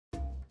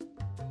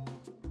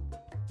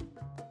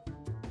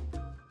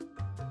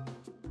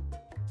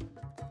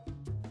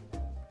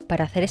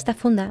Para hacer esta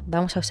funda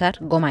vamos a usar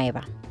goma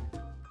eva.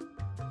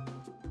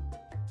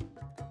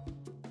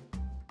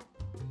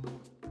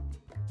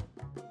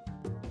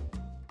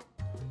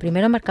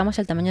 Primero marcamos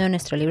el tamaño de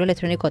nuestro libro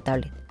electrónico o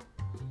tablet.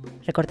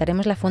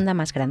 Recortaremos la funda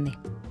más grande.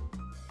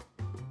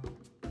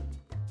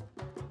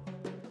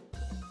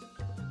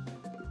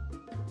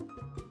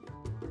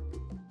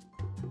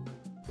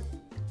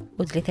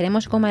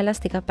 Utilizaremos goma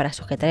elástica para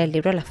sujetar el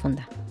libro a la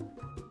funda.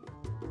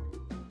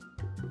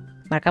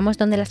 Marcamos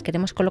dónde las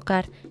queremos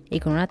colocar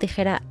y con una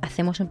tijera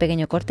hacemos un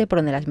pequeño corte por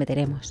donde las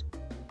meteremos.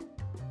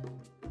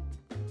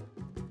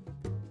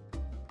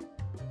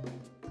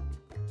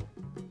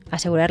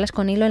 Asegurarlas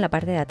con hilo en la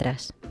parte de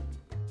atrás.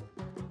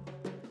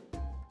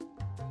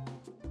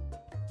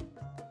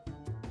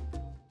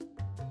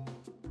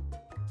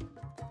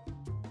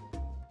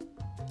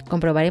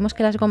 Comprobaremos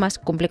que las gomas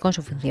cumplen con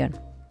su función.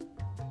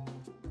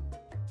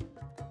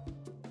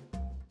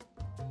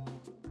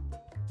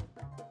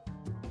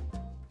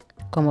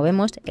 Como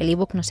vemos, el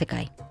ebook no se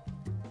cae.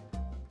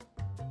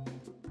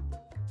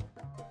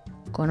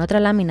 Con otra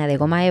lámina de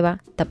goma eva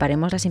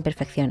taparemos las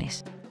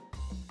imperfecciones.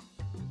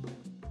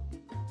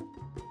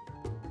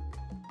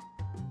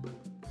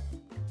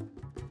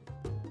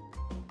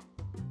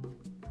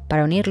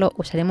 Para unirlo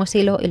usaremos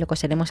hilo y lo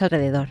coseremos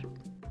alrededor.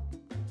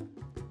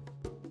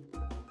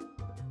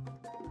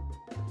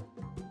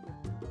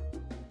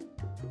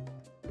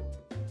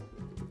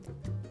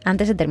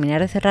 Antes de terminar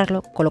de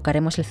cerrarlo,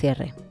 colocaremos el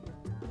cierre.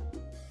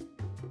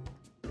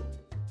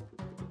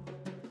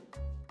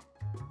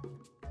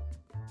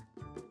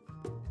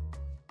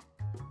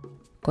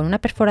 Con una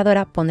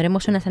perforadora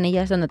pondremos unas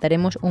anillas donde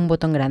ataremos un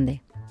botón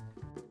grande.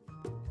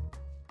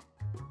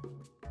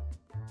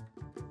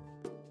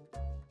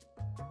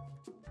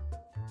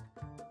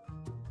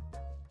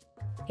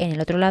 En el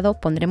otro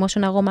lado pondremos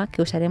una goma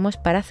que usaremos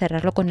para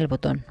cerrarlo con el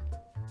botón.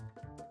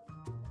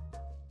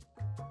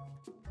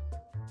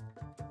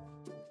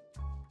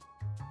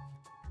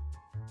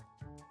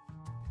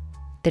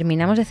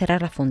 Terminamos de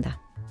cerrar la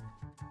funda.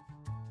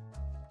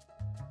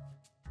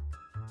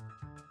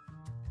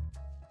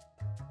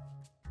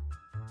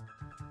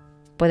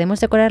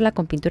 Podemos decorarla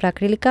con pintura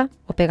acrílica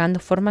o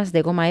pegando formas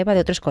de goma eva de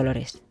otros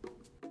colores.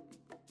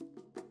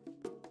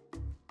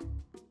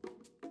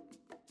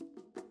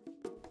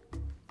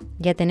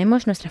 Ya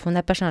tenemos nuestra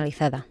funda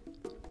personalizada.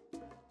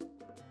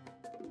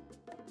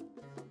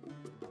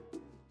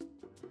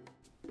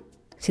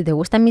 Si te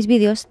gustan mis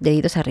vídeos,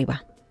 deditos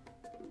arriba.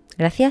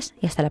 Gracias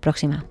y hasta la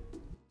próxima.